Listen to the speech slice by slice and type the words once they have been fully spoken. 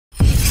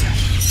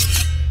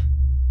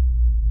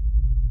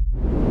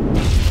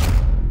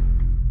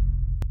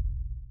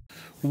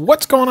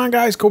What's going on,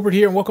 guys? Kulprit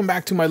here, and welcome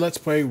back to my Let's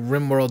Play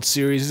Rimworld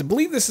series. I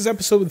believe this is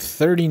episode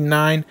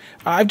 39.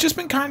 I've just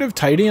been kind of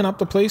tidying up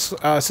the place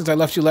since I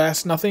left you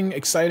last. Nothing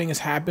exciting has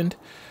happened.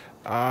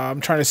 I'm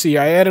trying to see.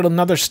 I added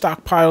another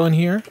stockpile in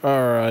here,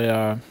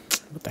 or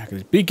what the heck are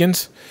these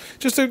beacons?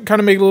 Just to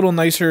kind of make it a little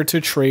nicer to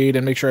trade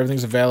and make sure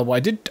everything's available.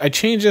 I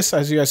changed this,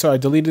 as you guys saw. I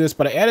deleted this,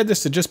 but I added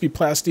this to just be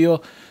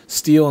plasteel,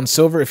 steel, and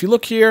silver. If you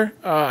look here,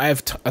 I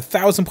have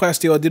 1,000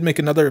 plasteel. I did make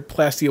another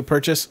plasteel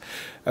purchase.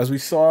 As we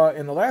saw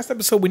in the last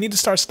episode, we need to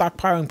start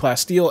stockpiling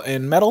plasteel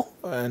and metal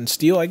and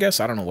steel, I guess.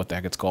 I don't know what the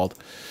heck it's called.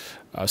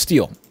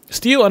 Steel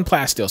and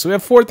plasteel. So we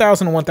have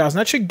 4,000 and 1,000.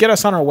 That should get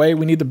us on our way.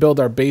 We need to build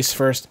our base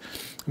first.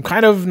 I'm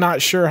kind of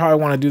not sure how I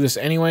want to do this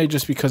anyway,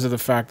 just because of the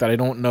fact that I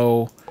don't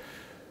know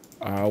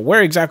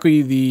where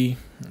exactly the...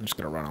 I'm just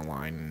going to run a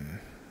line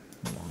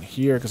along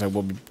here because I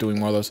will be doing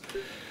more of those.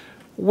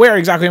 Where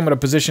exactly I'm going to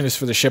position this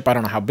for the ship, I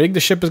don't know how big the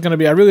ship is going to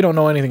be. I really don't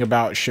know anything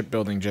about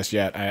shipbuilding just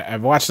yet.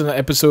 I've watched an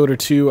episode or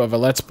two of a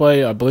Let's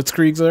Play,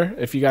 Blitzkriegler,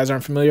 if you guys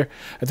aren't familiar.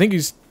 I think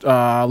he's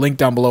linked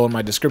down below in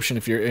my description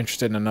if you're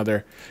interested in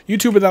another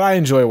YouTuber that I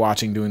enjoy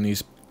watching doing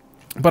these.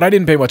 But I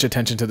didn't pay much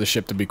attention to the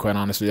ship, to be quite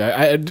honest with you.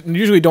 I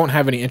usually don't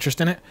have any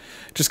interest in it,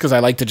 just because I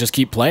like to just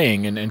keep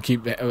playing and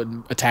keep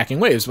attacking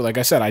waves. But like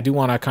I said, I do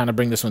want to kind of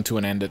bring this one to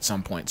an end at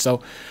some point.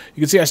 So you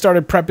can see I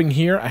started prepping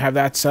here. I have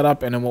that set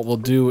up, and then what we'll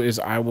do is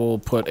I will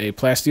put a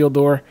plasteel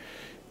door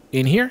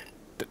in here,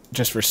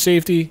 just for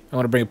safety. I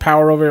want to bring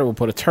power over it. We'll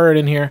put a turret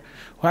in here.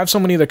 We'll have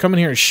someone either come in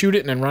here and shoot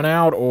it and then run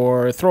out,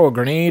 or throw a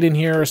grenade in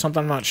here or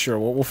something. I'm not sure.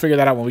 We'll figure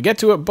that out when we get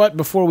to it. But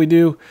before we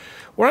do,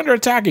 we're under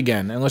attack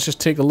again, and let's just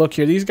take a look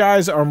here. These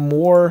guys are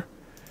more...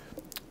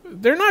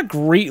 They're not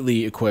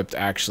greatly equipped,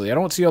 actually. I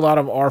don't see a lot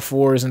of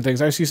R4s and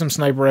things. I see some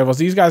sniper rifles.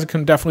 These guys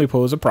can definitely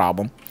pose a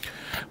problem,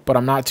 but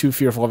I'm not too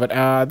fearful of it.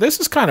 This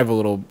is kind of a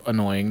little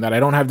annoying that I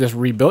don't have this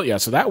rebuilt yet,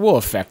 so that will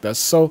affect us.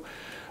 So,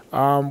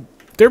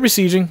 they're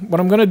besieging. What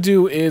I'm going to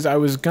do is I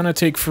was going to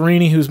take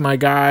Farini, who's my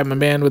guy, my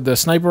man with the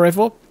sniper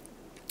rifle.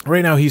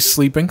 Right now he's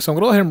sleeping, so I'm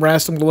going to let him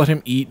rest. I'm going to let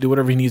him eat, do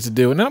whatever he needs to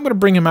do. And then I'm going to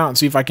bring him out and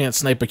see if I can't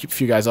snipe a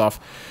few guys off.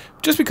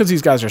 Just because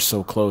these guys are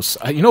so close.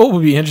 You know what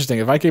would be interesting?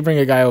 If I could bring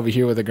a guy over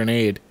here with a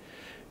grenade.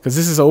 Because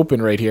this is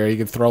open right here. You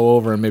could throw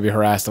over and maybe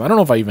harass them. I don't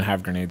know if I even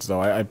have grenades,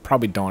 though. I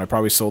probably don't. I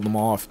probably sold them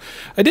off.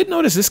 I did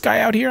notice this guy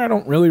out here. I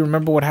don't really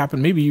remember what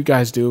happened. Maybe you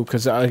guys do,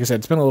 because like I said,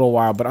 it's been a little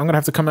while. But I'm going to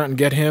have to come out and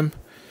get him.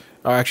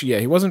 Actually, yeah,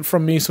 he wasn't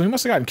from me, so he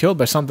must have gotten killed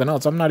by something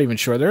else. I'm not even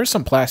sure. There is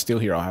some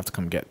plasteel here I'll have to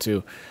come get,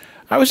 too.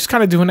 I was just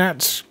kind of doing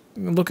that,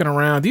 looking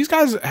around. These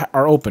guys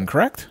are open,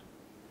 correct?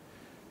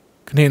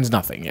 Contains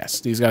nothing.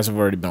 Yes, these guys have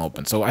already been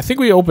opened. So I think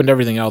we opened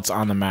everything else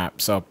on the map,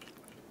 so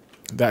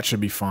that should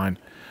be fine.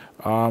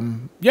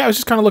 Yeah, I was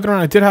just kind of looking around.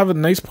 I did have a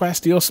nice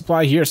plasteel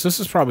supply here, so this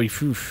is probably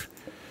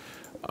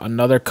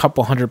another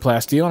couple hundred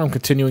plasteel, and I'm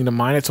continuing to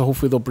mine it, so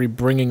hopefully they'll be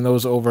bringing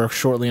those over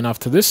shortly enough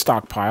to this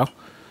stockpile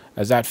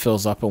as that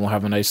fills up, and we'll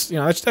have a nice, you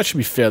know, that should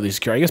be fairly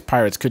secure. I guess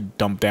pirates could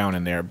dump down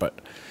in there, but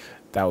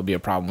that would be a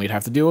problem we'd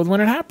have to deal with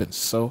when it happens.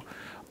 So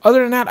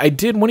other than that,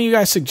 one of you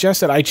guys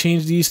suggested I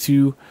change these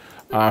to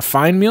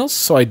fine meals,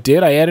 so I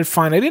did. I added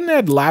fine. I didn't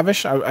add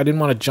lavish. I didn't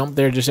want to jump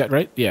there just yet,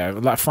 right?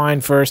 Yeah,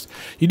 fine first.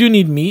 You do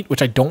need meat,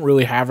 which I don't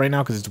really have right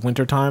now because it's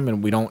winter time,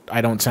 and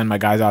I don't send my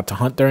guys out to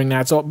hunt during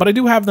that. So, but I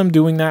do have them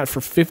doing that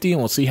for 50, and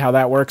we'll see how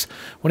that works.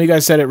 One of you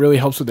guys said it really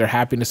helps with their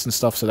happiness and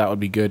stuff, so that would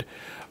be good.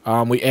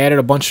 We added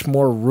a bunch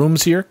more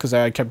rooms here because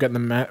I kept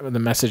getting the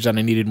message that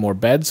I needed more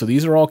beds, so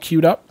these are all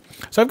queued up.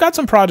 So I've got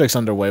some projects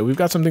underway. We've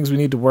got some things we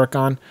need to work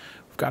on.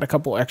 We've got a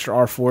couple extra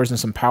R4s and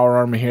some power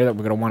armor here that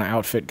we're going to want to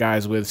outfit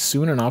guys with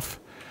soon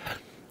enough.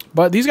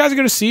 But these guys are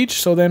going to siege,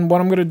 so then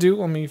what I'm going to do,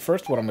 what I'm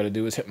going to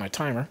do is hit my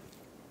timer,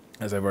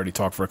 as I've already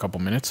talked for a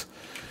couple minutes.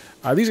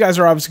 These guys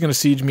are obviously going to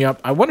siege me up.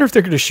 I wonder if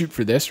they're going to shoot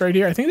for this right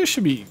here. I think this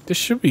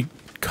should be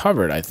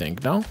covered, I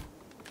think, no?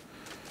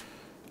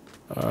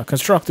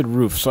 Constructed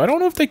roof, so I don't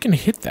know if they can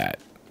hit that.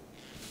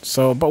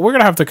 So, but we're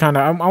going to have to kind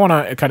of, I want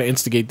to kind of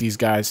instigate these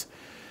guys.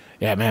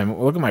 Yeah, man,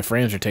 look at my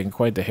frames are taking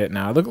quite the hit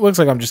now. It looks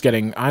like I'm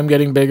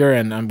getting bigger,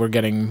 and we're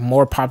getting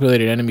more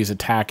populated enemies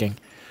attacking.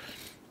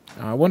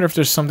 I wonder if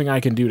there's something I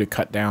can do to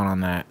cut down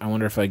on that. I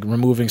wonder if, like,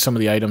 removing some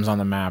of the items on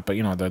the map, but,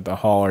 you know, the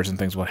haulers and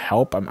things would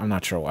help. I'm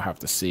not sure. We'll have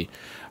to see.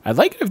 I'd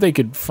like it if they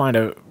could find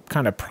a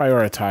kind of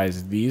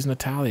prioritize these.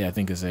 Natalia, I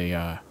think, is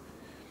a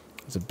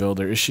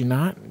builder. Is she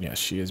not? Yes,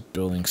 she is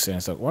building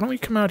sandstone. Why don't we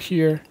come out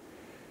here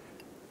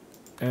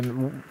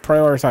and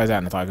prioritize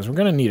that, Natalia, because we're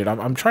going to need it.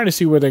 I'm trying to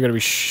see where they're going to be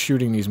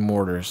shooting these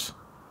mortars.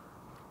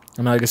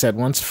 And like I said,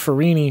 once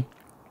Farini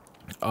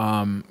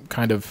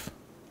kind of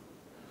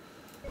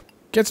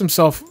gets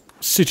himself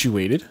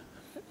situated,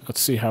 let's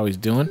see how he's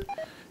doing.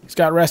 He's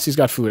got rest, he's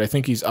got food. I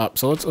think he's up.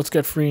 So let's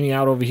get Farini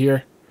out over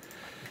here.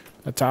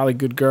 Natalia,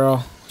 good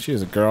girl. She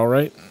is a girl,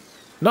 right?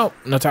 Nope,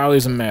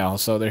 Natalia's a male,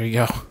 so there you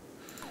go.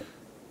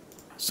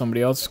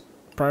 Somebody else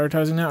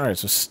prioritizing that? Alright,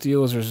 so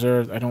steel is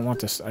reserved. I don't want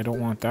this. I don't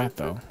want that,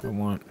 though.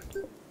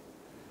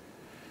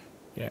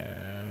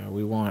 Yeah,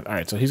 we want...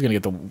 Alright, so he's going to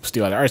get the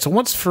steel out there. Alright, so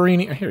once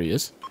Farini... Here he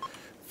is.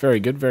 Very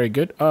good, very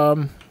good.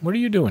 What are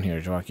you doing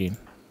here, Joaquin?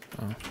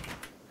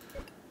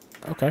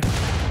 Okay.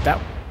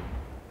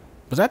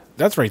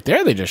 That's right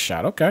there they just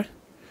shot. Okay.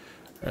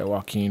 All right,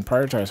 Joaquin,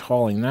 prioritize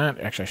hauling that.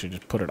 Actually, I should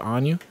just put it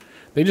on you.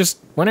 They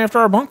just went after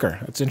our bunker.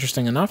 That's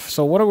interesting enough.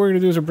 So what we're going to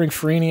do is we'll bring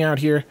Farini out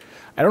here.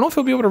 I don't know if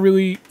he'll be able to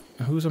really...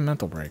 Who's a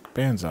mental break?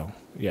 Banzo.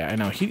 Yeah, I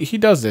know. He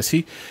does this.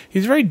 He's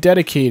a very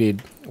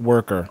dedicated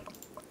worker.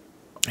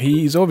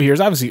 He's over here.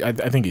 Obviously, I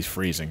think he's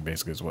freezing,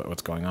 basically, is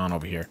what's going on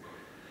over here.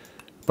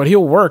 But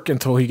he'll work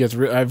until he gets...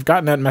 I've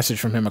gotten that message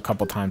from him a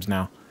couple times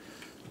now.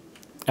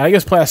 I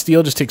guess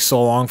plasteel just takes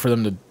so long for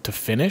them to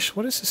finish.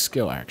 What is his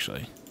skill,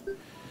 actually?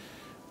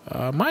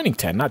 Mining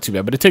 10, not too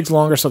bad, but it takes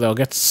longer, so they'll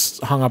get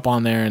hung up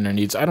on there, and there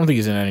needs... I don't think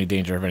he's in any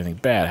danger of anything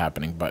bad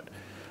happening, but...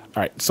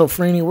 Alright, so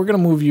Farini, we're going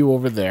to move you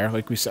over there.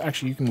 Like we said,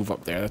 actually, you can move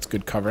up there. That's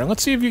good cover. And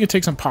let's see if you can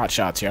take some pot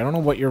shots here. I don't know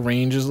what your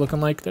range is looking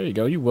like. There you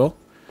go, you will.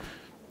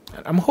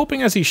 I'm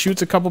hoping as he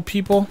shoots a couple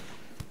people...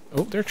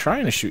 Oh, they're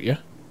trying to shoot you.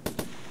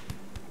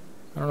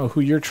 I don't know who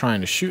you're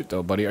trying to shoot,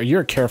 though, buddy.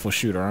 You're a careful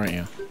shooter, aren't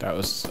you? That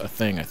was a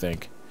thing, I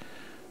think.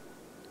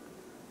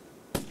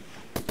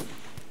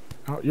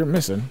 Oh, you're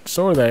missing.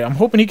 So are they. I'm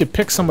hoping he could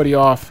pick somebody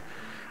off,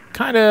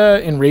 kind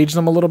of enrage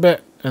them a little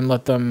bit, and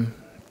let them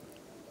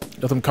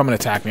come and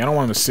attack me. I don't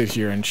want him to sit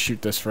here and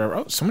shoot this forever.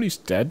 Oh, somebody's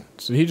dead.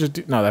 So he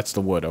just... No, that's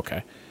the wood.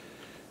 Okay.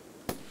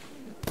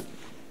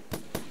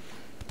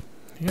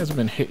 He hasn't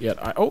been hit yet.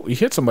 Oh, he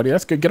hit somebody.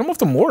 That's good. Get him off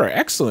the mortar.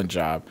 Excellent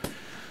job.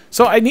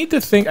 So I need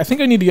to think... I think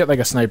I need to get like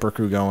a sniper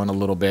crew going a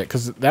little bit,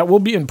 because that will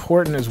be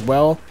important as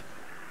well.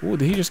 Ooh,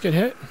 did he just get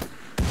hit?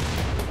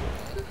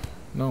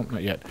 No,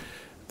 not yet.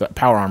 The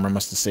power armor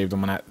must have saved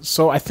him on that.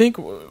 So I think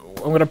I'm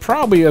going to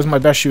probably, as my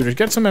best shooters,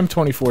 get some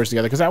M24s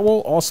together, because that will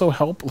also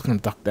help. Look at him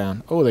duck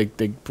down. Oh,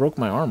 they broke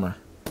my armor.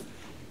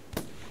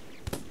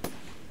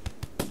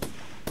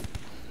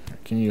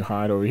 Can you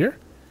hide over here?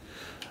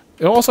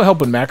 It'll also help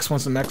with mechs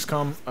once the mechs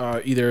come.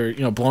 Either,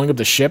 blowing up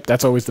the ship.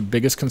 That's always the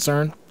biggest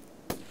concern.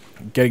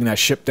 Getting that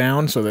ship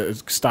down so that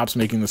it stops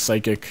making the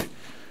psychic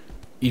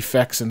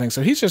effects and things.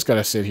 So he's just got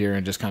to sit here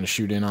and just kind of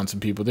shoot in on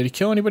some people. Did he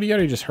kill anybody yet,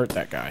 or he just hurt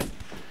that guy?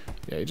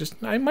 Yeah,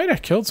 I might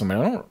have killed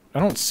somebody. I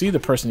don't see the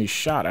person he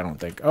shot, I don't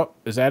think. Oh,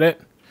 is that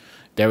it?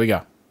 There we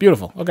go.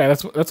 Beautiful. Okay,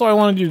 that's all I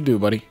wanted you to do,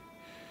 buddy.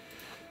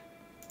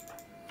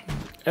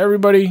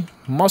 Everybody,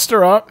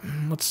 muster up.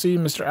 Let's see,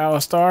 Mr.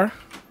 Alistar.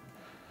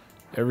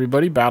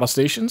 Everybody, battle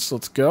stations.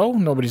 Let's go.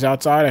 Nobody's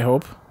outside, I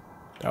hope.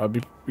 That would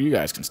be... You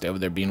guys can stay over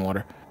there,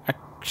 Beanwater.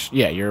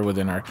 Yeah, you're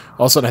within our...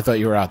 All of a sudden, I thought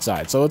you were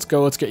outside. So let's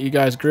go. Let's get you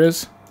guys,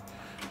 Grizz.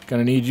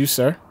 Gonna need you,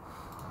 sir.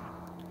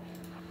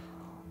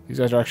 These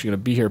guys are actually going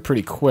to be here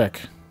pretty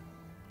quick.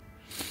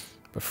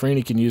 But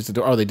Franny can use the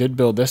door. Oh, they did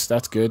build this.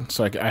 That's good.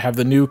 So I have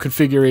the new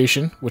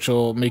configuration, which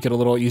will make it a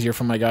little easier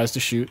for my guys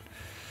to shoot.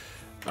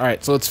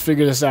 Alright, so let's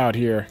figure this out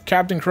here.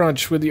 Captain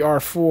Crunch with the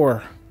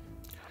R4.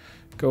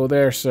 Go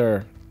there,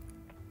 sir.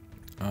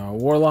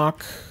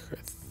 Warlock.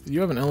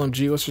 You have an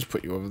LMG. Let's just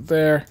put you over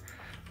there.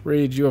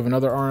 Rage, you have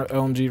another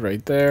LMG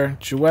right there.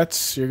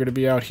 Jouettes, you're going to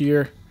be out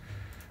here.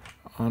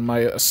 On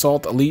my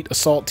elite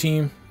assault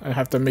team, I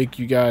have to make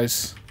you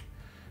guys...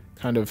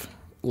 kind of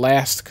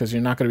last, because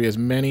you're not going to be as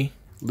many.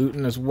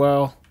 Luton as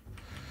well.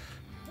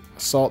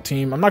 Assault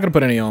team. I'm not going to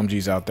put any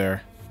LMGs out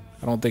there.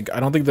 I don't think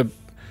the...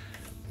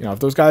 if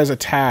those guys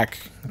attack,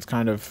 it's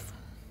kind of...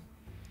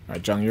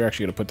 Alright, Jung, you're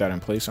actually going to put that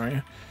in place, aren't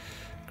you?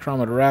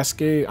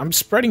 Kramadaraske. I'm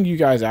spreading you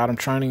guys out. I'm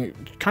kind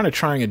of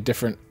trying a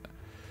different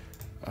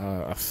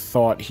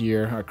thought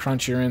here.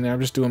 Crunch, you're in there.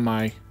 I'm just doing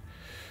my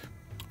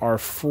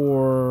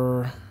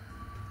R4.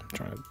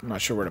 I'm not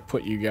sure where to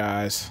put you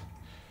guys.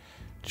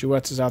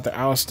 Jouettes is out there.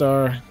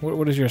 Alistar,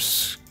 what is your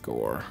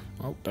score?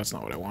 Oh, that's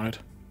not what I wanted.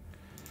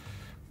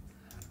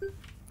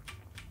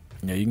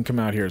 Yeah, you can come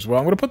out here as well.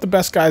 I'm going to put the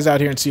best guys out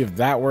here and see if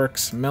that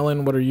works.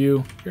 Melon, what are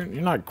you? You're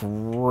not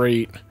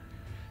great.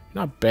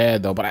 Not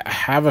bad, though, but I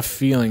have a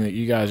feeling that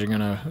you guys are going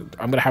to...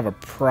 I'm going to have a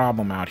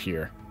problem out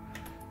here.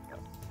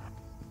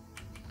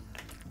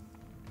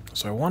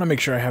 So I want to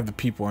make sure I have the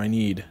people I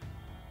need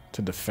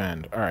to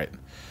defend. All right.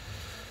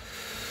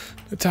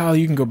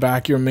 Natalia, you can go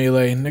back. You're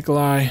melee.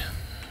 Nikolai...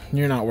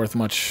 You're not worth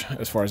much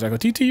as far as I go.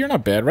 TT, you're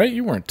not bad, right?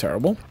 You weren't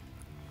terrible.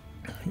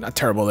 You're not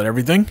terrible at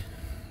everything.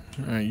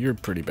 You're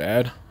pretty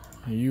bad.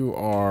 You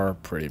are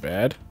pretty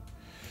bad.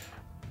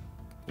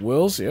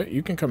 Wills, yeah,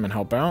 you can come and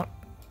help out.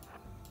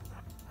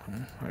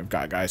 I've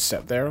got guys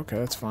set there. Okay,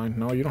 that's fine.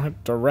 No, you don't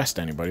have to arrest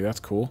anybody. That's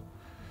cool.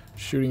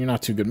 Shooting, you're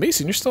not too good.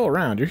 Mason, you're still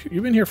around.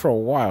 You've been here for a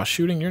while.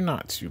 Shooting, you're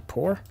not too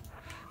poor.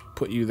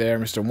 Put you there,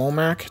 Mr.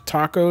 Womack.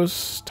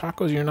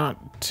 Tacos, you're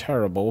not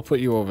terrible. We'll put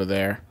you over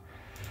there.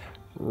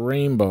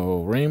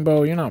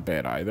 Rainbow, you're not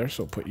bad either,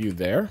 so put you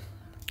there.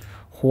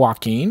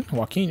 Joaquin,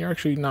 you're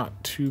actually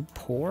not too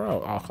poor.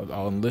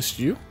 I'll enlist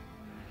you.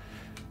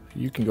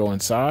 You can go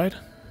inside.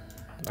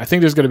 I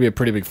think there's going to be a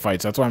pretty big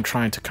fight, so that's why I'm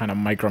trying to kind of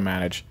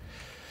micromanage.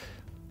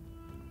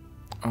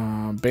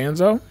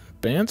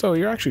 Banzo,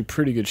 you're actually a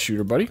pretty good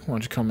shooter, buddy. Why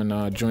don't you come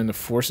and join the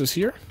forces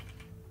here?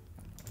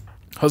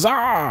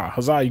 Huzzah!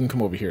 You can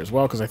come over here as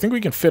well, because I think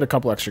we can fit a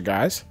couple extra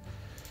guys.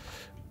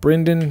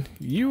 Brendan,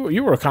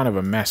 you were kind of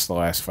a mess the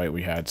last fight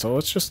we had, so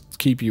let's just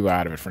keep you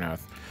out of it for now.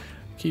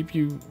 Keep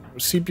you...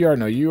 CPR,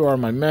 no, you are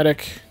my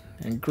medic.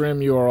 And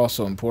Grim, you are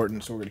also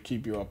important, so we're going to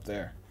keep you up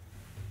there.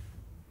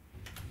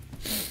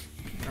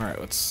 Alright,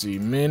 let's see.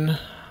 Min.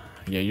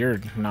 Yeah,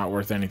 you're not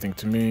worth anything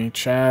to me.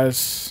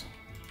 Chaz.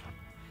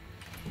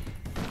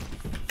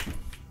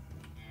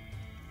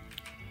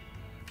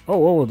 Oh,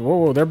 whoa, whoa,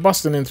 whoa. They're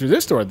busting in through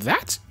this door.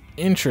 That's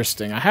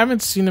interesting. I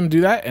haven't seen them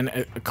do that,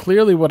 and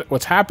clearly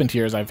what's happened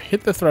here is I've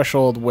hit the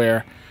threshold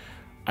where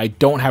I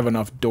don't have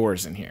enough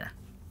doors in here.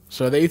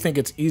 So they think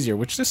it's easier,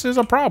 which this is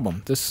a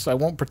problem. I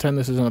won't pretend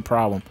this isn't a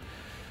problem.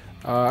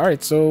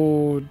 Alright,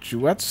 so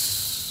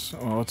Duet's...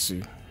 Oh, let's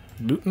see.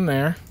 Luton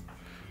there.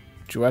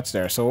 Duet's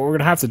there. So what we're going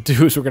to have to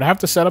do is we're going to have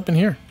to set up in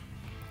here.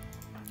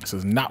 This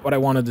is not what I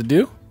wanted to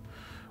do.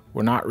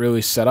 We're not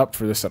really set up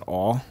for this at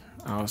all.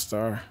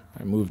 Alistar,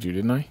 I moved you,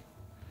 didn't I? I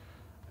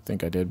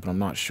think I did, but I'm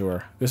not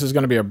sure. This is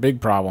going to be a big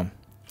problem.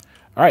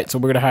 Alright, so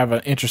we're going to have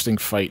an interesting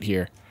fight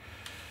here.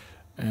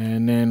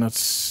 And then, let's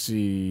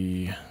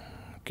see...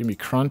 Give me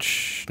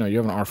Crunch. No, you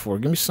have an R4.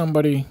 Give me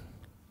somebody...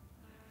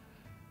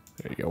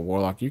 There you go,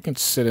 Warlock. You can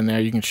sit in there.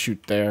 You can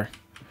shoot there.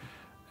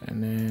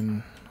 And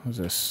then, who's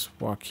this?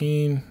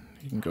 Joaquin.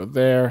 You can go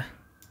there.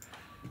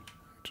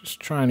 Just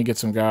trying to get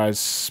some guys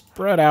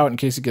spread out in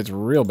case it gets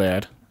real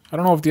bad. I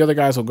don't know if the other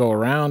guys will go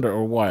around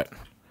or what.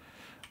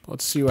 But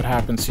let's see what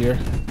happens here.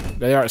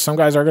 They are. Some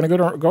guys are going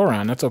to go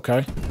around. That's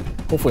okay.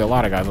 Hopefully a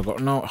lot of guys will go.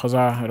 No,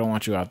 Huzzah, I don't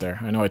want you out there.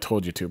 I know I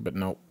told you to, but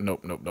nope, nope,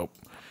 nope, nope.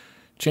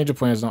 Change of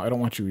plans. No, I don't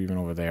want you even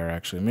over there,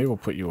 actually. Maybe we'll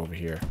put you over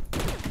here.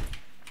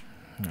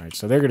 Alright,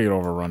 so they're going to get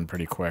overrun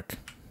pretty quick.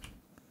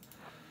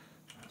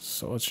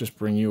 So let's just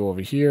bring you over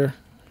here.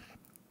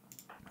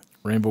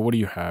 Rainbow, what do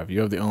you have?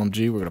 You have the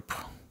LMG. We're going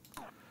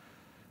to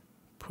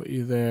put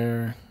you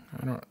there.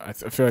 I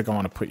feel like I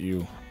want to put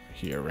you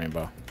here,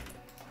 Rainbow.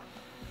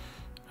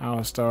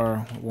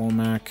 Alistar,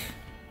 Womack.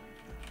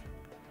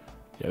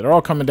 Yeah, they're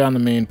all coming down the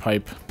main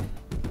pipe.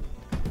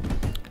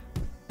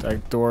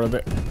 That door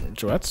there.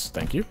 Jouettes,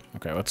 thank you.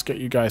 Okay, let's get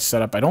you guys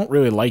set up. I don't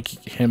really like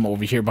him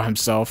over here by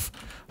himself.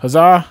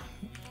 Huzzah!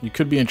 You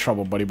could be in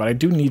trouble, buddy, but I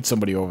do need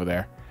somebody over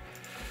there.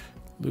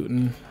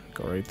 Luton,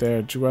 go right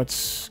there.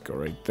 Jouettes, go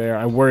right there.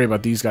 I worry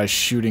about these guys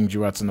shooting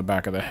Jouettes in the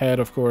back of the head,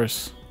 of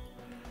course.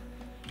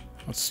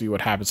 Let's see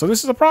what happens. So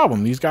this is a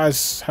problem. These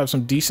guys have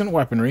some decent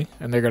weaponry,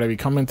 and they're going to be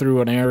coming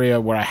through an area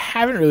where I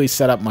haven't really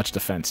set up much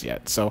defense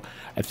yet. So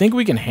I think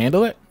we can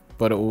handle it,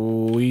 but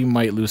we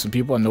might lose some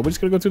people, and nobody's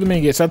going to go through the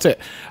main gates. That's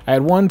it. I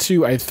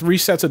had 3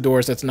 sets of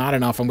doors. That's not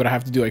enough. I'm going to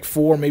have to do like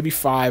 4, maybe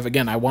 5.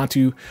 Again, I want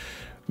to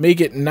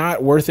make it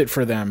not worth it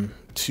for them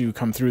to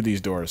come through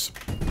these doors.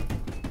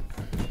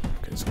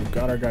 Okay, so we've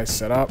got our guys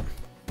set up.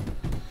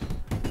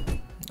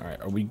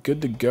 Alright, are we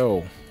good to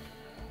go?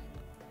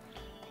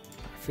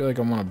 I feel like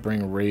I want to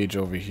bring Rage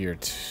over here.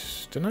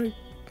 Didn't I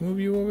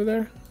move you over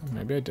there?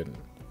 Maybe I didn't.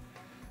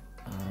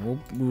 We'll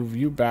move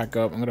you back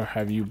up. I'm going to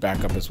have you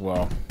back up as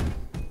well.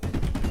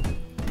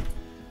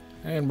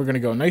 And we're going to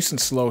go nice and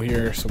slow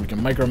here so we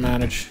can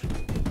micromanage.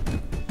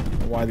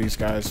 Why these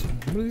guys...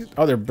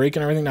 Oh, they're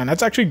breaking everything down.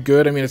 That's actually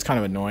good. I mean, it's kind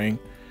of annoying.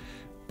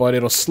 But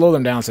it'll slow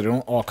them down so they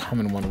don't all come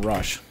in one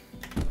rush.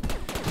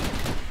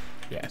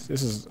 Yes,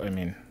 this is... I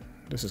mean,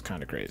 this is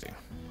kind of crazy.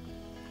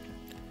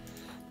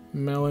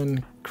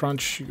 Melon,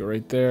 Crunch, you go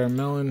right there.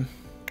 Melon.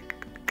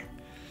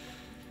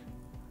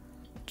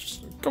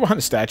 Just go behind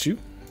the statue.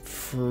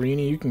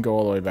 Farini, you can go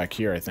all the way back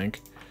here, I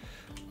think.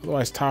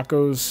 Otherwise,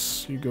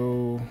 Tacos, you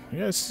go...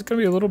 Yeah, this is going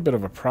to be a little bit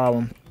of a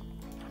problem.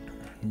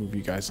 Move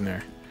you guys in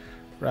there.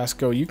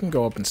 Rasco, you can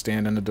go up and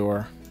stand in the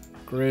door.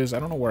 Grizz, I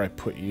don't know where I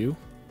put you.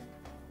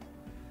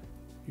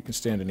 You can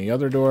stand in the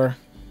other door.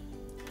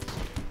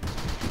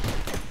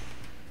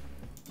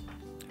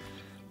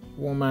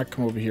 Womack,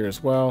 come over here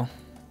as well.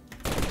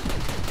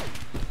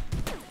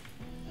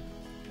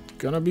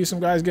 Gonna be some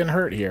guys getting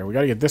hurt here. We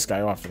gotta get this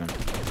guy off of them.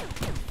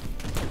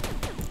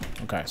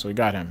 Okay, so we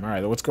got him.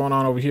 Alright, what's going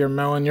on over here,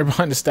 Melon? You're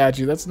behind the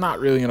statue. That's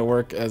not really gonna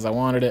work as I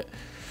wanted it.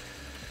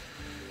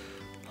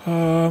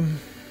 Man,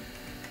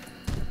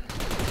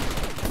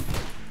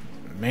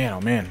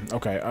 oh man.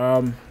 Okay,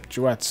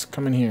 Jouettes,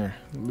 come in here.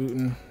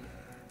 Luton.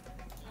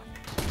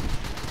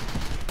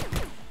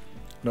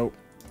 Nope.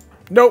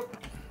 Nope!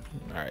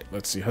 Alright,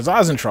 let's see.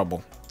 Huzzah's in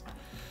trouble.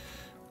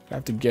 I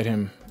have to get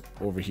him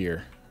over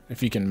here, if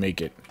he can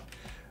make it.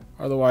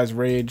 Otherwise,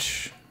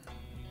 Rage.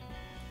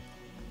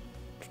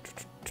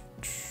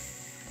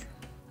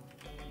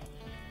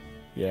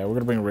 Yeah, we're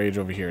gonna bring Rage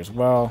over here as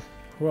well.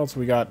 Who else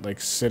we got,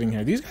 like, sitting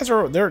here? These guys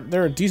are,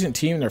 they're a decent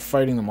team. They're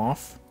fighting them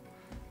off.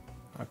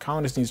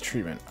 Colonist needs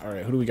treatment.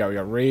 Alright, who do we got? We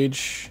got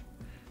Rage.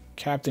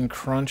 Captain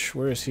Crunch.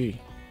 Where is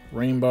he?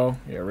 Rainbow.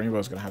 Yeah,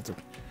 Rainbow's gonna have to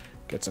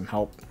get some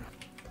help.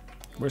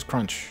 Where's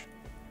Crunch?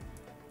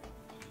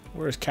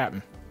 Where's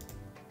Captain?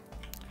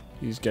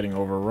 He's getting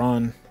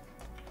overrun.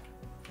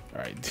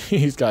 Alright,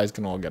 these guys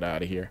can all get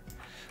out of here.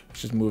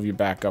 Let's just move you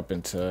back up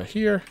into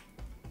here.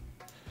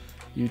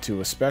 You two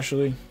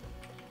especially.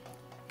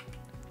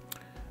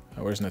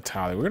 Where's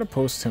Natalia? We're gonna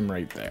post him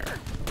right there.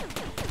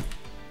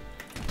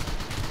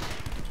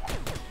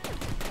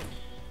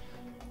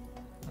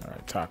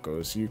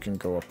 Tacos, you can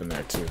go up in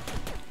there too.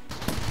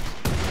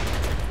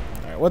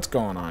 Alright, what's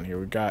going on here?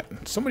 We got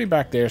somebody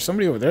back there.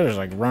 Somebody over there is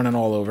like running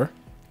all over.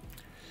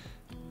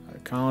 Our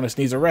colonist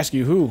needs a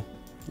rescue. Who?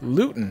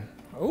 Luton.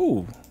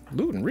 Oh,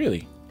 Luton,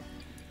 really?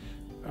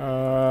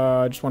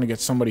 I just want to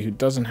get somebody who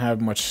doesn't have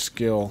much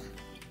skill.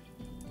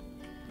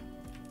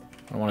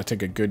 I want to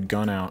take a good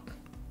gun out.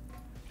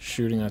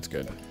 Shooting, that's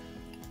good.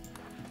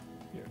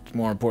 It's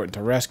more important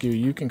to rescue.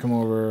 You can come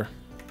over.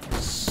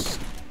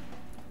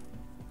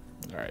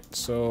 Alright,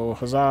 so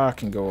Huzzah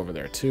can go over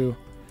there too.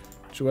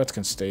 Jouettes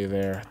can stay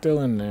there.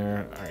 Dylan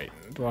there. Alright,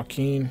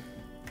 Joaquin.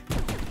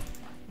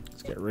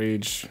 Let's get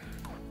Rage.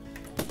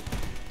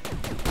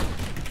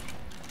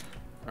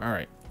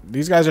 Alright.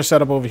 These guys are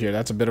set up over here.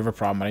 That's a bit of a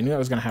problem, but I knew that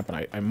was going to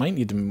happen. I might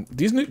need to...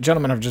 These new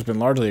gentlemen have just been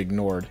largely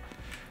ignored.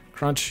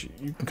 Crunch,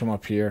 you can come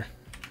up here.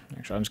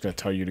 Actually, I'm just going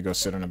to tell you to go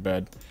sit on a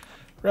bed.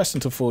 Rest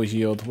until fully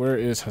healed. Where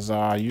is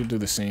Huzzah? You do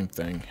the same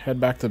thing. Head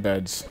back to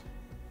beds.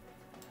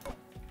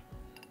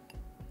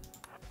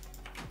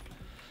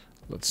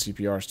 Let's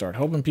CPR start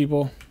helping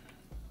people.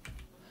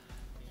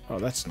 Oh,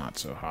 that's not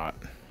so hot.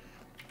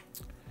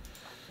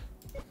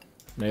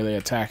 Melee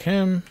attack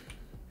him.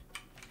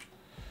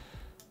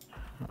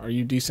 Are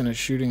you decent at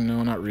shooting?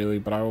 No, not really,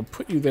 but I will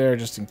put you there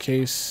just in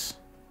case.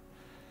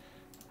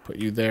 Put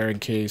you there in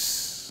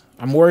case.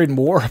 I'm worried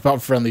more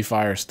about friendly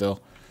fire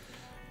still.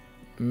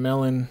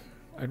 Melon,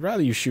 I'd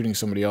rather you shooting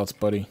somebody else,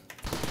 buddy.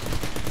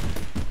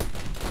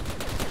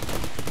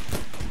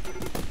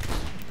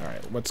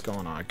 Alright, what's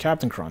going on?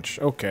 Captain Crunch,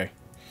 okay.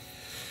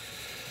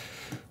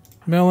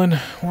 Melon,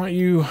 why don't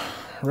you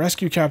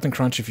rescue Captain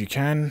Crunch if you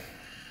can?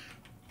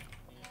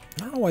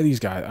 I don't know why these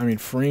guys, I mean,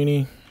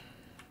 Freeney.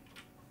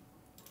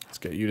 Let's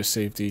get you to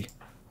safety.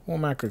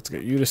 Womack, let's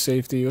get you to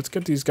safety. Let's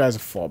get these guys to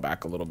fall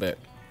back a little bit.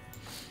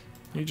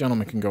 You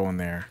gentlemen can go in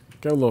there.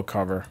 Get a little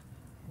cover.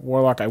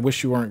 Warlock, I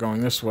wish you weren't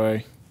going this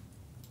way.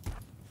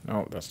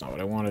 No, that's not what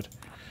I wanted.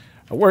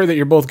 I worry that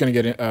you're both going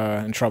to get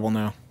in trouble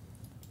now.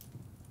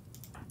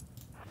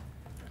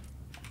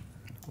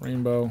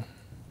 Rainbow.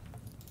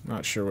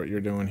 Not sure what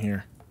you're doing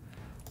here.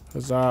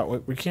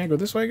 Huzzah. We can't go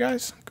this way,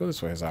 guys? Go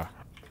this way, Huzzah.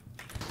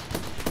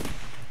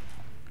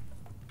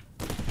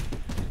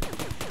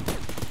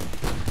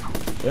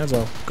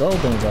 Benzo. Go,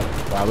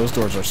 Benzo. Wow, those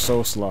doors are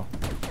so slow.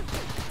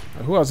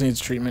 Who else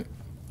needs treatment?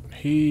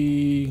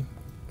 He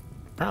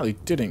apparently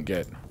didn't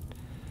get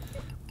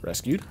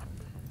rescued.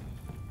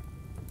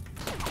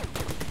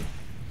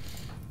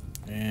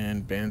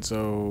 And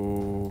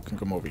Benzo can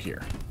come over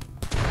here.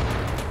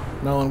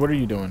 Melon, what are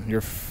you doing?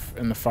 You're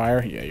in the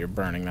fire? Yeah, you're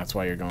burning. That's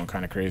why you're going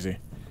kind of crazy.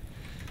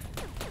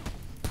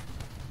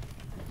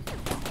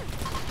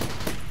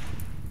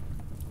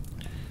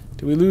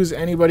 Did we lose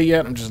anybody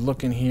yet? I'm just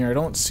looking here. I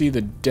don't see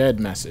the dead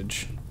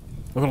message.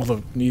 Look at all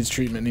the needs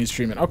treatment, needs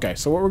treatment. Okay,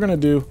 so what we're going to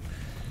do,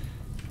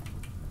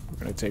 we're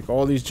going to take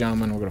all these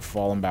gentlemen, we're going to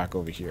fall them back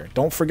over here.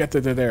 Don't forget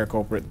that they're there,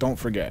 Kulprit. Don't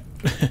forget.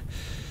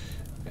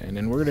 And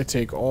then we're going to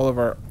take all of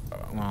our,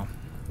 well,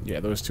 yeah,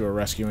 those two are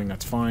rescuing.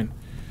 That's fine.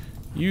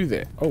 You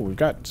there. Oh, we've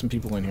got some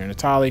people in here.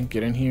 Natalie,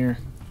 get in here.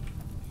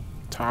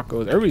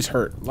 Tacos. Everybody's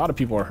hurt. A lot of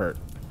people are hurt.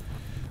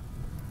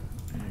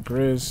 And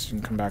Grizz, you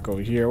can come back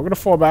over here. We're going to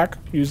fall back.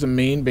 Use the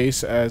main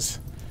base as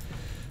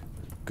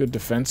good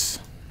defense.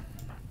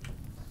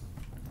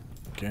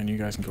 Again, you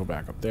guys can go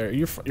back up there.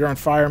 You're on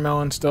fire,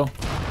 Melon, still.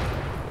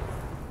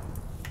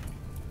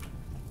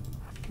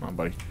 Come on,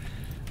 buddy.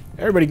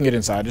 Everybody can get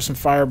inside. There's some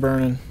fire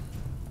burning.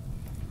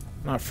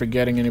 Not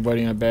forgetting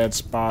anybody in a bad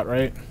spot,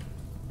 right?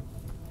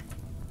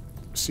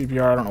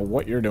 CPR, I don't know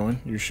what you're doing.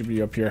 You should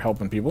be up here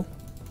helping people.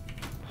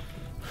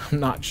 I'm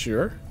not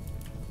sure.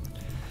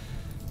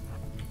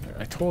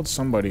 I told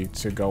somebody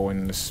to go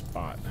in this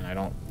spot, and I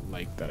don't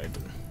like that I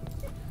didn't.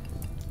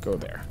 Go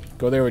there.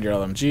 Go there with your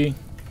LMG.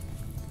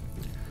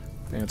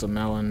 Dance a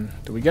Melon.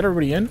 Did we get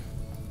everybody in?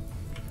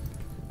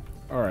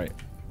 Alright.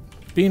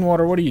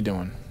 Beanwater, what are you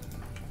doing?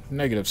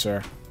 Negative,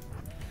 sir.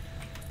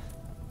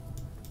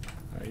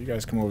 Alright, you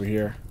guys come over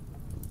here.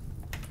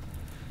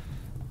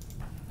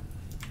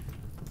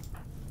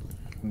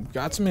 We've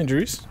got some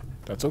injuries.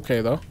 That's okay,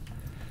 though.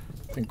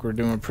 I think we're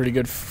doing pretty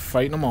good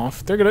fighting them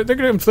off. They're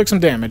gonna inflict some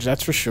damage,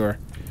 that's for sure.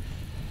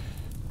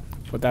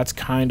 But that's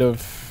kind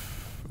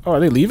of... Oh, are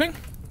they leaving?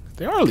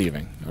 They are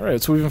leaving.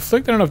 Alright, so we've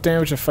inflicted enough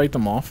damage to fight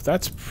them off.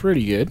 That's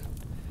pretty good.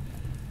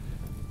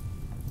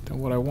 Then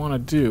what I want to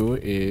do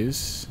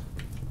is...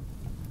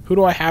 Who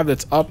do I have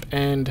that's up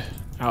and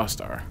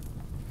Alistar?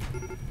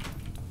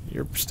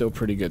 You're still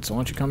pretty good, so why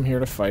don't you come here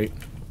to fight.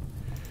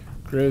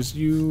 Grizz,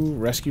 you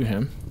rescue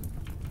him.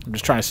 I'm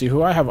just trying to see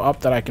who I have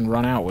up that I can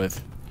run out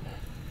with.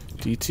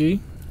 DT,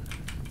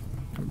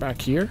 come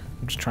back here.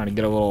 I'm just trying to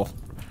get a little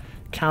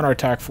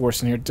counterattack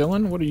force in here.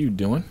 Dylan, what are you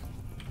doing?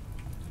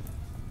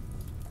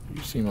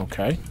 You seem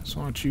okay. So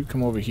why don't you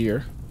come over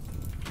here.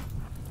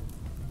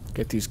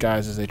 Get these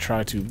guys as they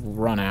try to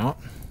run out.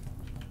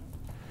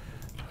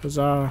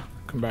 Huzzah,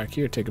 come back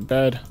here, take a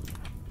bed.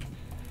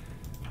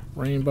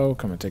 Rainbow,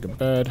 come and take a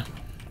bed.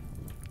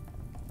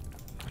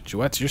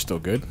 Jouettes, you're still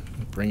good.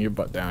 Bring your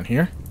butt down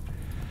here.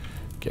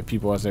 Get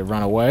people as they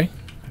run away.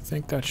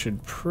 think that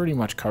should pretty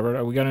much cover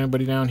it. We got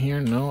anybody down here?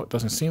 No, it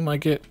doesn't seem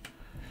like it.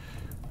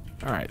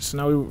 Alright, so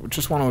now we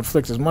just want to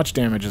inflict as much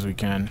damage as we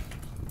can.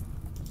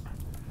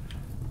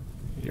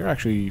 You're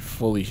actually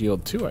fully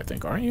healed too, I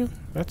think, aren't you?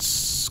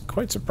 That's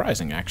quite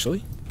surprising,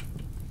 actually.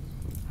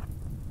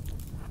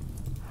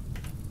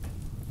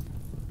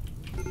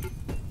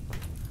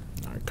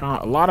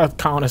 Alright, a lot of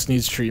colonists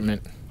needs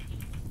treatment.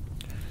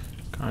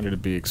 Kind of to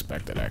be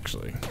expected,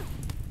 actually.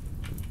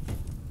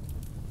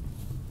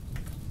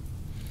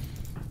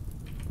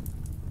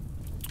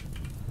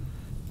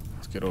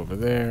 Let's get over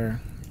there.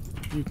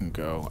 You can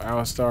go.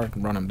 Alistar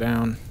can run him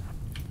down.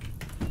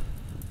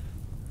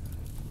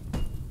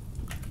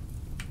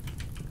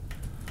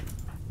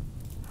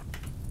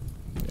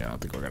 Yeah, I don't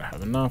think we're gonna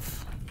have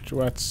enough.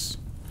 Jouets.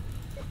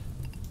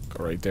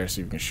 Go right there,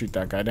 see if you can shoot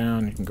that guy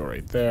down. You can go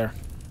right there.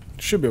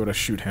 Should be able to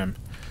shoot him.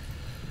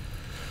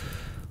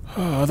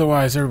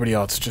 Otherwise, everybody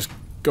else, just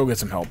go get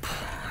some help.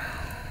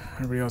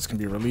 Everybody else can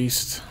be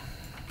released.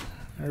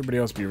 Everybody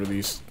else be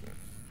released.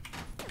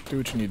 Do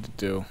what you need to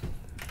do.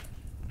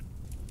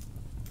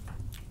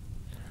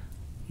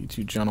 You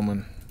two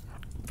gentlemen,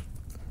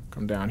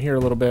 come down here a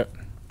little bit.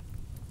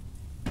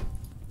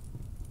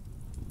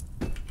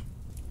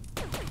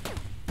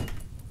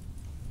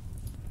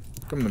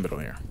 Come in the middle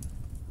here.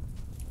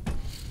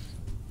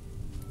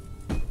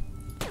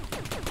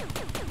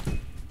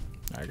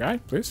 That guy,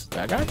 please.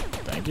 That guy.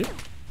 Thank you.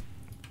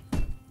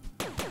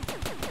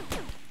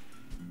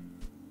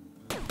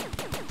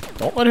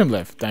 Don't let him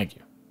live. Thank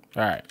you.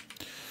 Alright.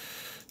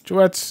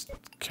 Jouets,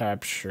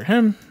 capture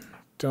him.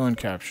 Dylan,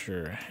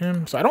 capture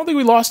him. So I don't think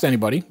we lost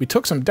anybody. We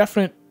took some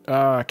definite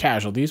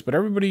casualties, but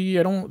everybody,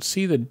 I don't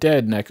see the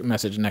dead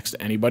message next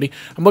to anybody.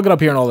 I'm looking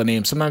up here on all the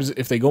names. Sometimes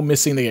if they go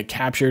missing, they get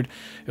captured.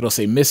 It'll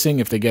say missing.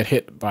 If they get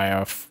hit by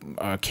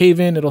a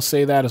cave-in, it'll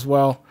say that as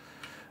well.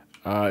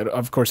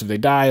 Of course, if they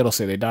die, it'll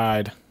say they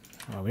died.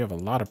 We have a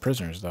lot of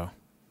prisoners, though.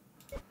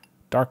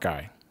 Dark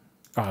Guy.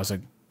 Oh, I was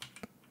like,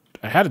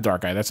 I had a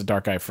Dark Guy. That's a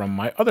Dark Guy from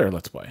my other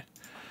Let's Play.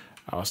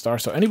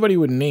 Alistar. So anybody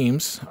with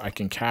names, I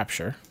can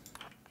capture.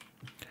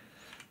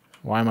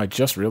 Why am I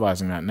just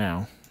realizing that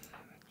now?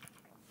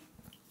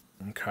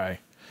 Okay.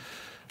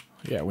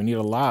 Yeah, we need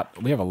a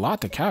lot. We have a lot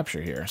to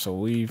capture here.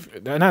 So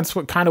and that's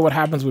kind of what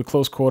happens with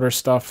close quarter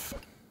stuff.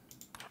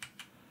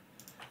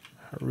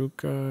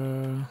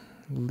 Haruka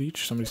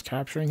Leech. Somebody's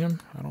capturing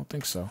him? I don't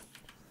think so.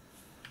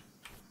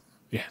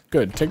 Yeah,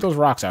 good. Take those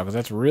rocks out because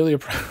that's really a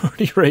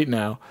priority right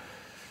now.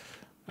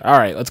 All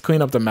right, let's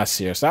clean up the mess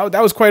here. So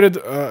that was quite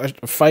a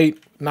fight.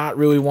 Not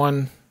really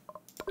one.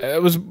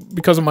 It was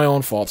because of my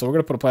own fault. So we're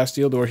going to put a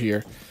plasteel door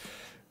here.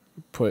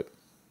 Put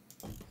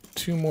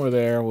 2 more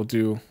there. We'll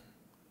do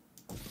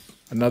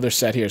another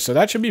set here. So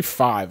that should be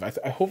 5.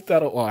 I hope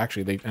that'll... Well,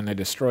 actually, I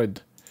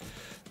destroyed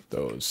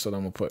those. So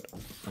then we'll put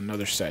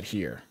another set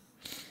here.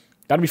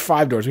 That'll be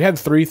 5 doors. We had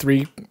 3.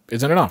 3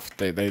 isn't enough.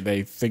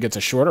 They think it's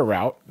a shorter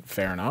route.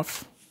 Fair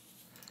enough.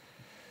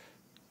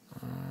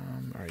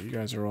 All right, you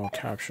guys are all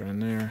capturing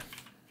there.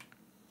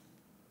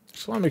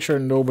 Just want to make sure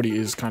nobody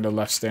is kind of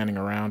left standing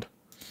around.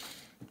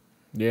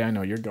 Yeah, I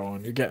know, you're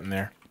going. You're getting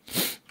there.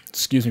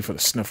 Excuse me for the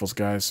sniffles,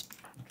 guys.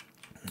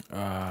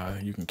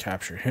 You can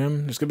capture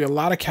him. There's going to be a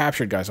lot of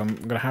captured guys. I'm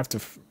going to have to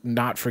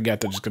not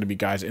forget that there's going to be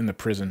guys in the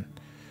prison.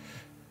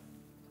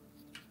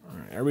 All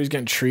right, everybody's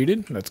getting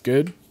treated. That's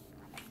good.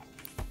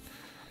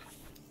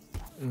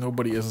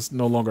 Nobody is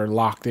no longer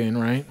locked in,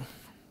 right?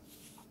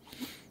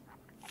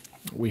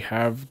 We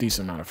have a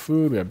decent amount of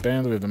food. We have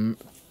bands. We have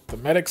the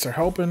medics are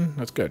helping.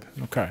 That's good.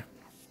 Okay.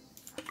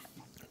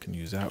 We can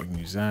use that. We can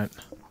use that.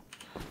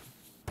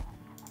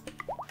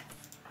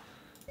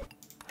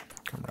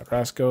 Comrade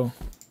Rasco.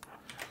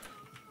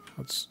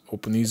 Let's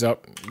open these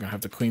up. I'm going to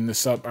have to clean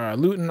this up.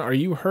 Luton, are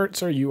you hurt,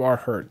 sir? You are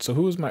hurt. So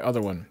who is my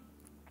other one?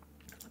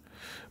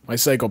 My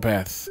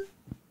psychopath.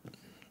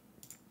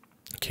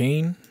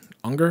 Kane?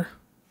 Unger?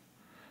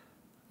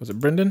 Was it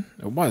Brendan?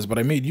 It was, but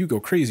I made you go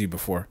crazy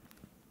before.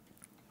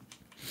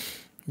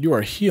 You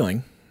are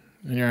healing.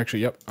 And you're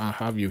actually, yep, I'll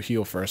have you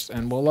heal first.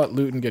 And we'll let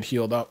Luton get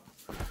healed up.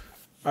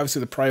 Obviously,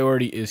 the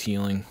priority is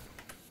healing.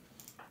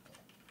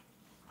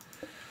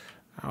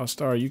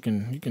 Alistar, you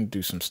can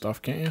do some stuff,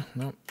 can't you?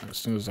 Nope. As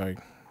soon as I...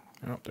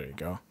 Oh, there you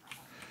go.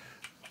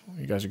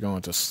 You guys are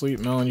going to sleep.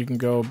 Melon, you can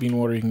go.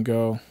 Beanwater, you can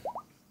go.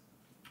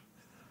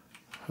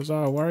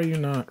 Huzzah, why are you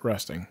not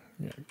resting?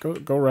 Yeah,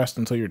 go rest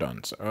until you're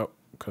done. So, oh,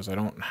 because I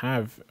don't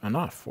have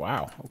enough.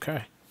 Wow,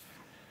 okay.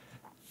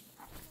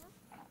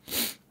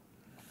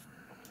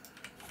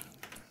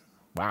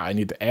 Wow, I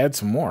need to add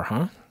some more,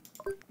 huh?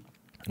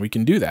 We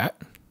can do that.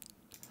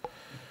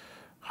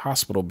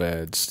 Hospital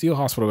beds. Steel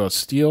hospital beds.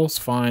 Steel's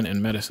fine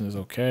and medicine is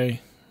okay.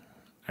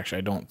 Actually,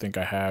 I don't think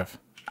I have.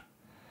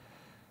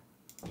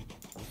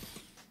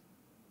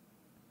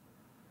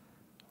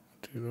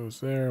 Do those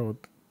there. With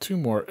 2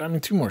 more. I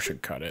mean, 2 more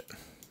should cut it.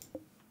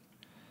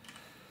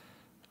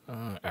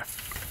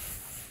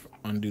 F.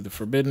 Undo the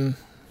forbidden.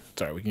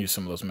 Sorry, we can use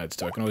some of those meds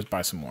too. I can always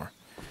buy some more.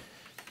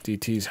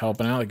 DT's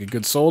helping out like a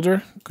good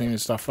soldier. Cleaning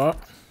stuff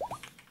up.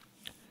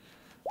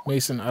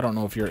 Mason, I don't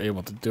know if you're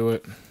able to do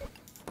it.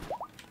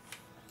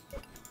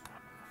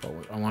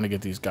 I want to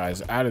get these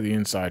guys out of the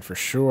inside for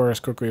sure as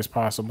quickly as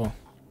possible.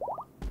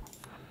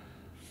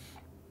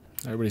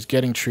 Everybody's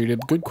getting treated.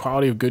 Good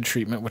quality of good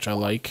treatment, which I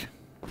like.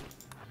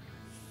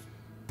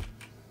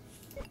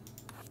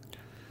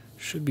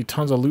 Should be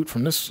tons of loot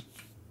from this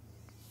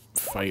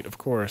fight, of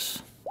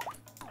course.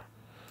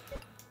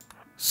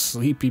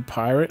 Sleepy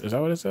pirate. Is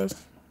that what it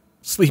says?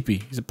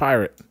 Sleepy. He's a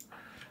pirate.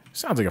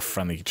 Sounds like a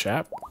friendly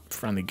chap.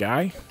 Friendly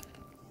guy.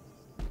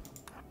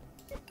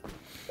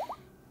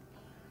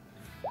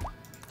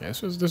 Yeah,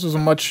 this was a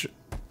much...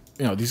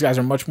 You know, these guys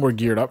are much more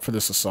geared up for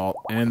this assault,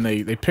 and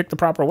they picked the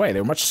proper way.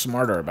 They were much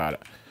smarter about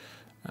it.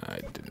 I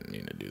didn't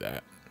mean to do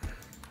that.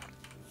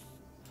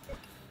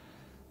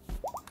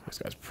 This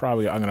guy's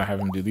probably... I'm going to have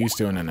him do these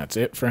two, and then that's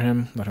it for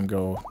him. Let him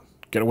go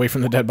get away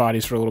from the dead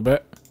bodies for a little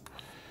bit.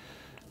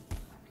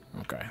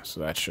 Okay,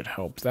 so that should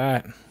help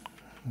that.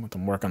 Let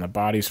them work on the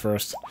bodies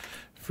first.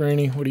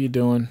 Franny, what are you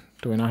doing?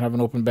 Do we not have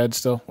an open bed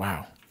still?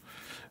 Wow.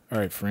 All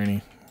right,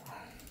 Franny.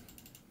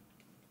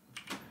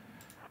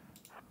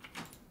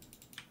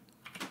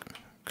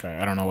 Okay,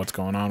 I don't know what's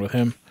going on with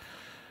him.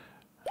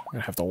 I'm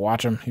going to have to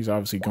watch him. He's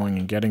obviously going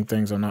and getting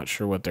things. I'm not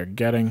sure what they're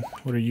getting.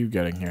 What are you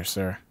getting here,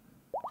 sir?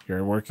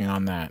 You're working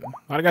on that.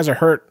 A lot of guys are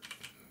hurt.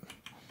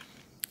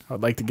 I'd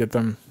like to get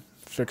them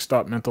fixed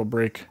up. Mental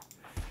break.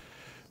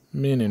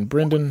 Min and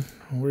Brendan,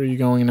 where are you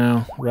going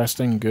now?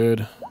 Resting,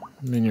 good.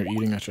 Min, you're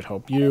eating. That should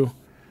help you.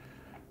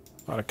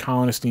 A lot of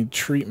colonists need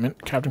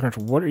treatment. Captain Crunch,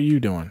 what are you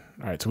doing?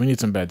 All right, so we need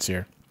some beds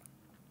here.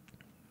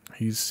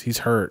 He's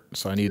hurt,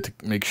 so I need to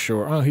make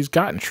sure. Oh, he's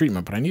gotten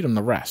treatment, but I need him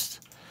to rest.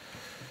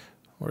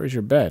 Where's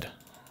your bed?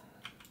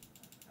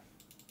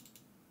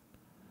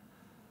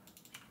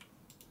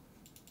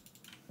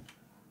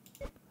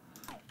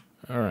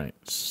 All right,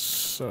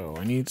 so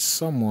I need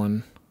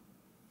someone.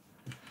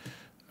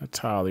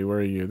 Natalie, where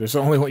are you? There's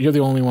only one, you're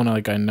the only one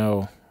like I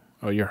know.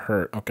 Oh, you're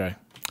hurt. Okay.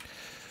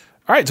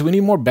 All right, so we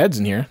need more beds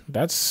in here.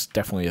 That's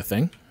definitely a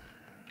thing.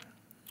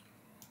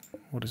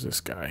 What is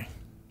this guy?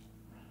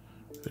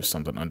 There's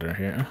something under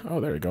here. Oh,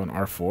 there we go. An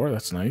R4.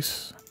 That's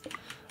nice.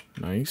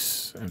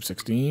 Nice.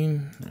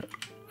 M16.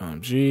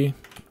 LMG.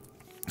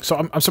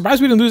 So I'm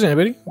surprised we didn't lose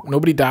anybody.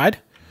 Nobody died.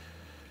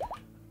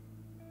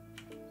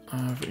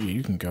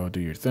 You can go do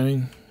your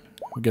thing.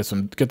 We'll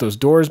get those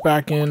doors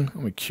back in. Let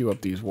me queue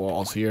up these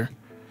walls here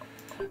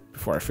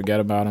before I forget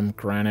about them.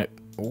 Granite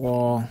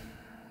wall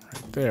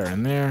right there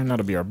and there. And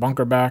that'll be our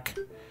bunker back.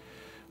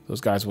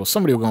 Those guys will.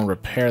 Somebody will go and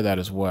repair that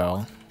as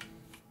well.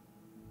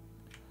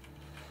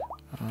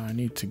 I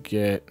need to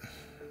get...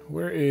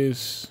 Where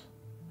is...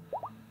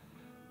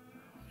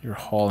 You're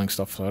hauling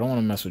stuff, so I don't want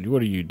to mess with you.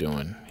 What are you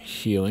doing?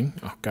 Healing.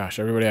 Oh, gosh.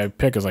 Everybody I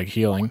pick is like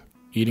healing.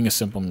 Eating a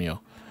simple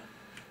meal.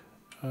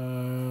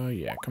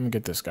 Yeah. Come and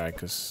get this guy,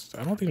 because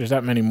I don't think there's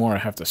that many more I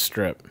have to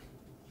strip.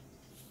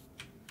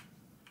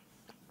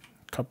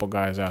 A couple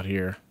guys out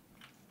here.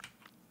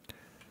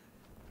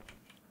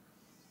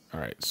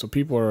 Alright, so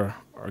people are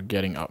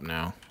getting up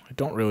now. I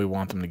don't really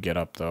want them to get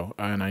up, though.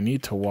 And I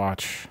need to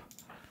watch...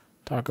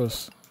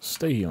 Tacos,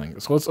 stay healing.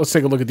 So let's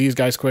take a look at these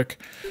guys quick.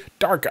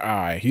 Dark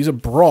Eye. He's a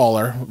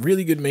brawler.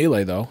 Really good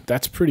melee, though.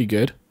 That's pretty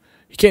good.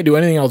 He can't do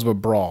anything else but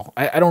brawl.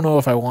 I don't know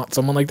if I want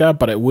someone like that,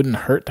 but it wouldn't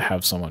hurt to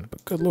have someone.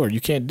 But good lord,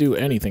 you can't do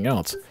anything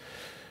else.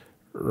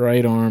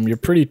 Right arm. You're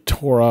pretty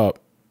tore up.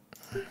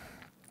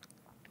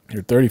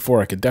 You're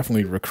 34. I could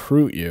definitely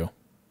recruit you.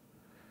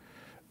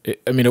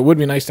 I mean, it would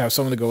be nice to have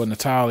someone to go with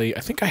Natalie.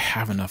 I think I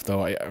have enough,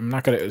 though. I'm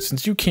not going to...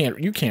 Since you can't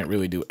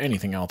really do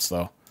anything else,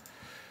 though.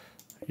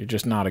 You're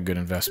just not a good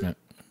investment.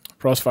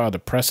 Crossfire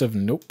depressive.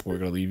 Nope. We're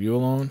gonna leave you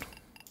alone.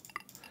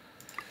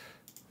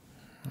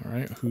 All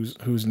right.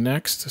 Who's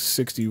next?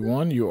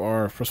 61. You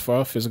are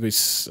crossfire physically,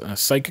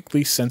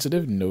 psychically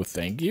sensitive. No,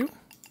 thank you.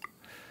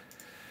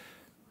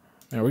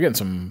 Man, we're getting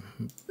some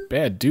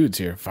bad dudes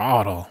here.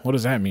 Volatile. What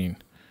does that mean?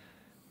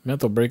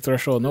 Mental break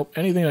threshold. Nope.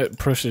 Anything that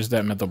pushes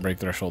that mental break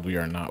threshold,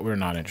 we're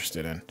not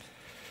interested in.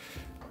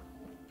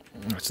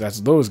 So that's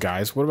those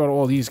guys. What about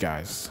all these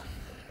guys?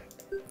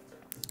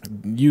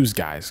 Use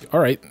guys. All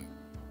right.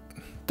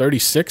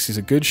 36. He's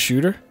a good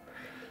shooter.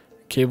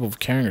 Capable of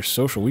carrying or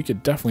social. We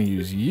could definitely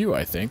use you,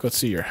 I think. Let's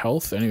see your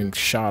health. Anything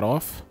shot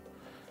off?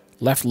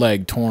 Left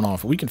leg torn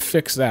off. We can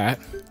fix that.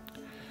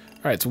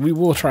 All right. So we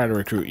will try to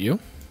recruit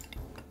you.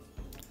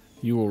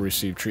 You will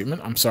receive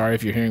treatment. I'm sorry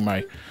if you're hearing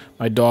my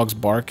dogs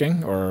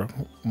barking or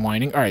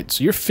whining. All right.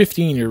 So you're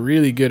 15. You're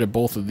really good at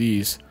both of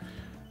these.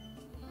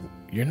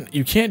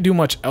 You can't do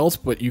much else,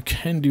 but you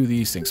can do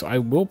these things. So I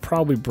will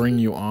probably bring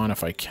you on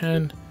if I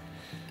can.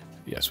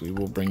 Yes, we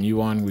will bring you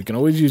on. We can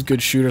always use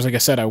good shooters. Like I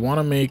said, I want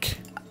to make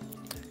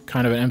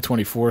kind of an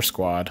M24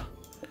 squad.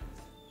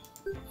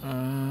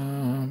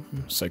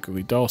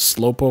 Psychically dull.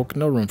 Slowpoke.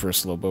 No room for a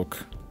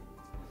slowpoke.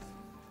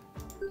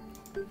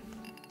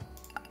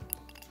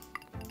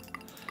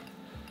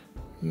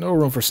 No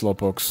room for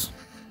slowpokes.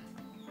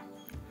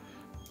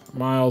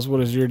 Miles,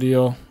 what is your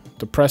deal?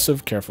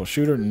 Depressive, careful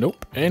shooter.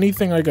 Nope.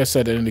 Anything, like I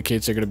said, that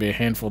indicates they're going to be a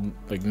handful,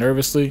 like,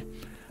 nervously.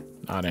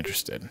 Not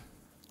interested.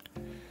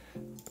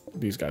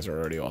 These guys are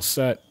already all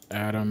set.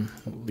 Adam,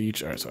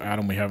 Leech. All right, so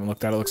Adam we haven't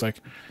looked at, it looks like.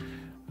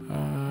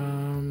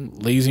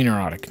 Lazy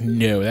neurotic.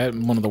 No, that's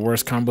one of the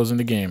worst combos in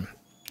the game.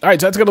 All right,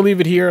 so that's going to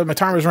leave it here. My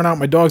timer's run out.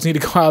 My dogs need to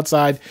go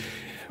outside.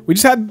 We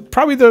just had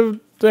probably the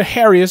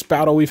hairiest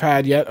battle we've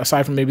had yet,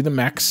 aside from maybe the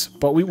mechs.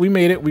 But we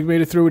made it. We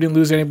made it through. We didn't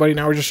lose anybody.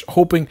 Now we're just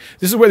hoping.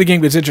 This is where the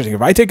game gets interesting.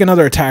 If I take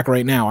another attack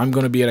right now, I'm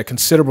going to be at a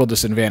considerable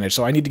disadvantage.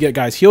 So I need to get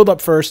guys healed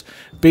up first,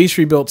 base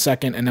rebuilt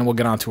second, and then we'll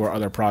get on to our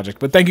other project.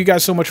 But thank you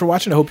guys so much for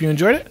watching. I hope you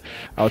enjoyed it.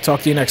 I'll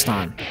talk to you next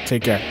time.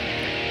 Take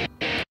care.